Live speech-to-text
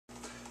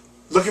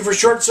Looking for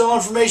short sale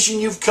information?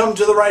 You've come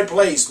to the right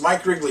place.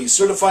 Mike Rigley,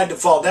 Certified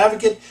Default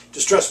Advocate,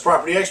 distressed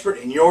property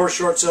expert, and your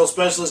short sale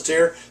specialist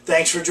here.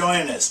 Thanks for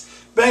joining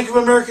us. Bank of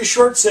America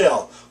short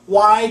sale.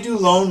 Why do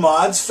loan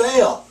mods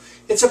fail?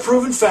 It's a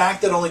proven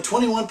fact that only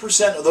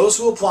 21% of those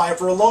who apply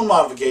for a loan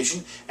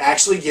modification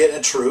actually get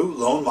a true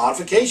loan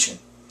modification.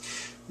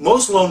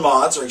 Most loan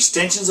mods are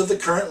extensions of the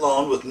current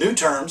loan with new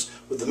terms,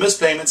 with the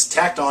missed payments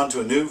tacked on to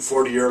a new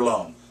 40-year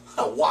loan.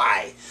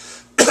 Why?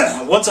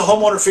 Once a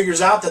homeowner figures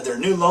out that their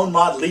new loan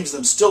mod leaves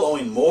them still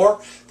owing more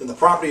than the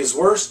property is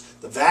worth,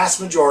 the vast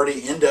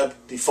majority end up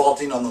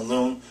defaulting on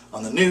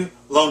the new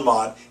loan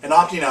mod and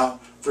opting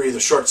out for either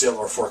short sale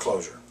or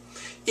foreclosure.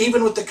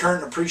 Even with the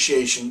current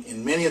appreciation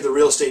in many of the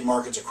real estate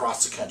markets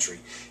across the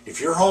country,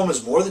 if your home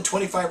is more than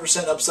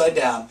 25% upside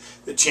down,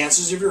 the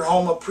chances of your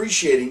home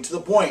appreciating to the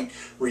point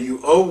where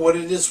you owe what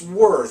it is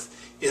worth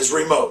is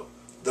remote.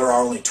 There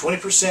are only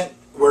 20%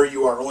 where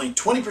you are only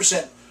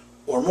 20%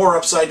 or more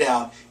upside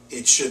down.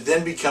 It should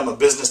then become a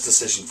business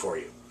decision for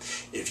you.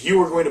 If you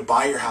were going to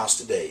buy your house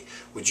today,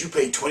 would you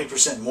pay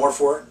 20% more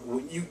for it?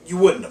 You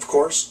wouldn't, of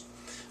course.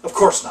 Of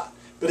course not.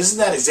 But isn't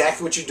that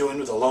exactly what you're doing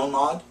with a loan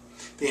mod?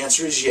 The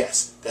answer is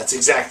yes. That's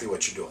exactly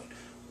what you're doing.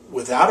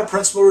 Without a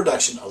principal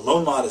reduction, a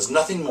loan mod is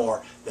nothing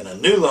more than a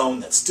new loan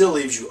that still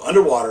leaves you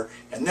underwater,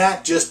 and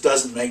that just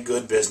doesn't make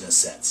good business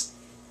sense.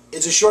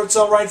 Is a short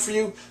sale right for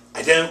you?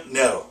 I don't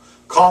know.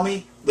 Call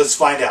me. Let's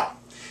find out.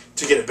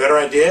 To get a better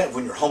idea of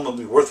when your home will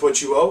be worth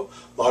what you owe,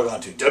 log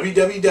on to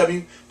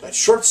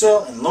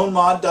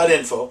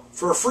www.shortsaleandloanmod.info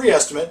for a free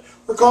estimate,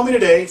 or call me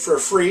today for a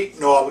free,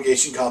 no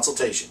obligation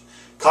consultation.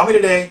 Call me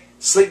today,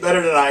 sleep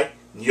better tonight,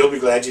 and you'll be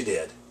glad you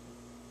did.